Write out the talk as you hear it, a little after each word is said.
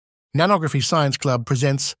Nanography Science Club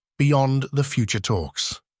presents Beyond the Future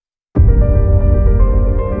Talks.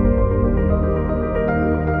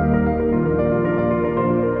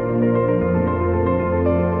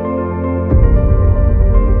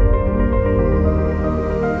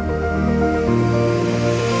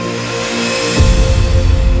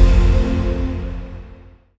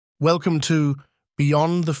 Welcome to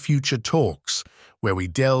Beyond the Future Talks, where we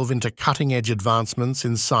delve into cutting-edge advancements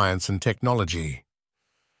in science and technology.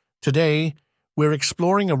 Today, we're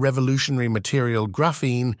exploring a revolutionary material,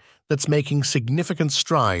 graphene, that's making significant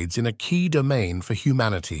strides in a key domain for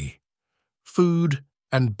humanity: food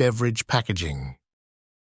and beverage packaging.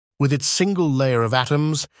 With its single layer of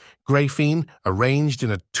atoms, graphene, arranged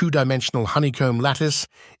in a two-dimensional honeycomb lattice,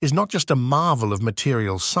 is not just a marvel of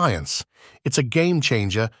material science, it's a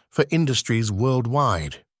game-changer for industries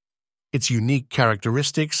worldwide. Its unique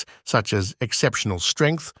characteristics, such as exceptional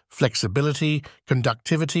strength, flexibility,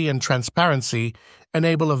 conductivity, and transparency,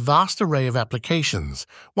 enable a vast array of applications,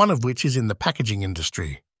 one of which is in the packaging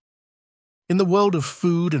industry. In the world of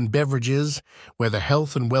food and beverages, where the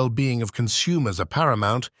health and well-being of consumers are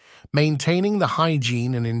paramount, maintaining the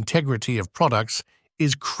hygiene and integrity of products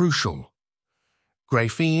is crucial.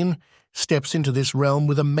 Graphene steps into this realm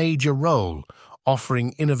with a major role,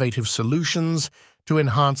 offering innovative solutions to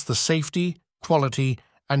enhance the safety, quality,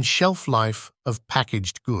 and shelf life of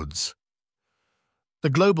packaged goods. The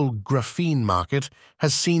global graphene market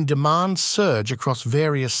has seen demand surge across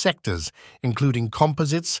various sectors, including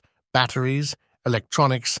composites, batteries,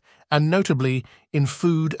 electronics, and notably in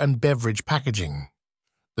food and beverage packaging.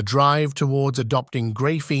 The drive towards adopting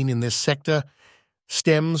graphene in this sector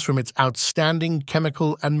stems from its outstanding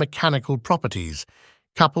chemical and mechanical properties,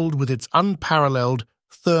 coupled with its unparalleled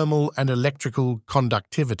thermal and electrical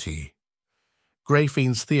conductivity.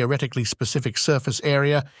 Graphene's theoretically specific surface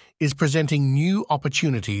area is presenting new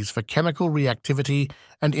opportunities for chemical reactivity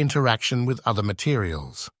and interaction with other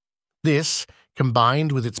materials. This,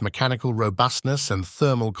 combined with its mechanical robustness and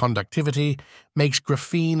thermal conductivity, makes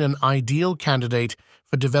graphene an ideal candidate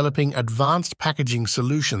for developing advanced packaging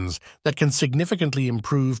solutions that can significantly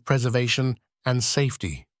improve preservation and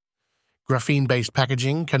safety. Graphene-based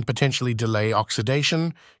packaging can potentially delay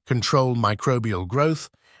oxidation, control microbial growth,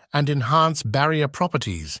 and enhance barrier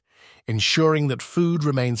properties, ensuring that food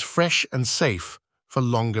remains fresh and safe for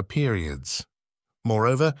longer periods.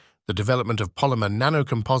 Moreover, the development of polymer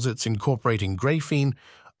nanocomposites incorporating graphene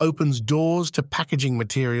opens doors to packaging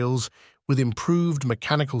materials with improved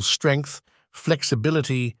mechanical strength,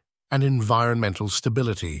 flexibility, and environmental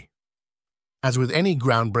stability. As with any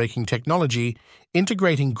groundbreaking technology,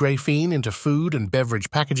 integrating graphene into food and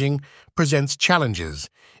beverage packaging presents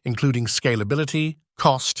challenges, including scalability,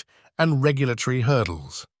 cost, and regulatory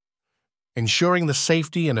hurdles. Ensuring the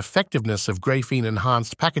safety and effectiveness of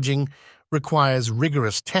graphene-enhanced packaging requires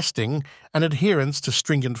rigorous testing and adherence to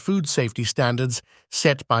stringent food safety standards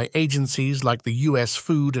set by agencies like the U.S.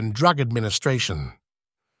 Food and Drug Administration.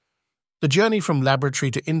 The journey from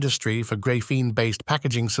laboratory to industry for graphene-based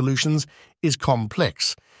packaging solutions is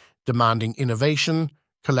complex, demanding innovation,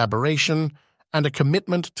 collaboration, and a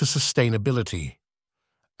commitment to sustainability.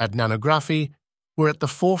 At Nanography, we're at the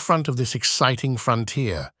forefront of this exciting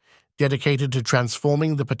frontier, dedicated to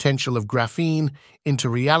transforming the potential of graphene into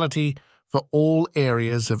reality for all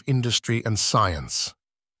areas of industry and science.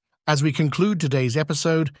 As we conclude today's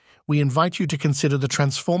episode, we invite you to consider the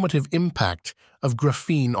transformative impact of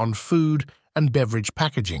graphene on food and beverage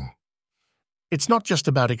packaging. It's not just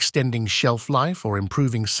about extending shelf life or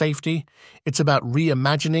improving safety, it's about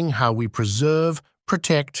reimagining how we preserve,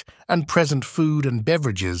 protect, and present food and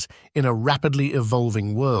beverages in a rapidly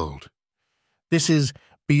evolving world. This is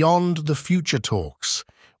Beyond the Future Talks,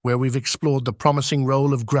 where we've explored the promising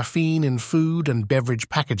role of graphene in food and beverage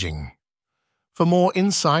packaging. For more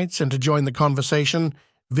insights and to join the conversation,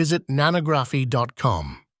 visit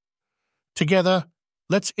nanography.com. Together,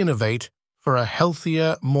 let's innovate for a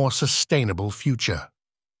healthier, more sustainable future.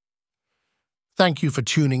 Thank you for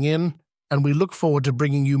tuning in, and we look forward to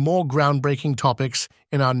bringing you more groundbreaking topics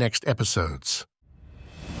in our next episodes.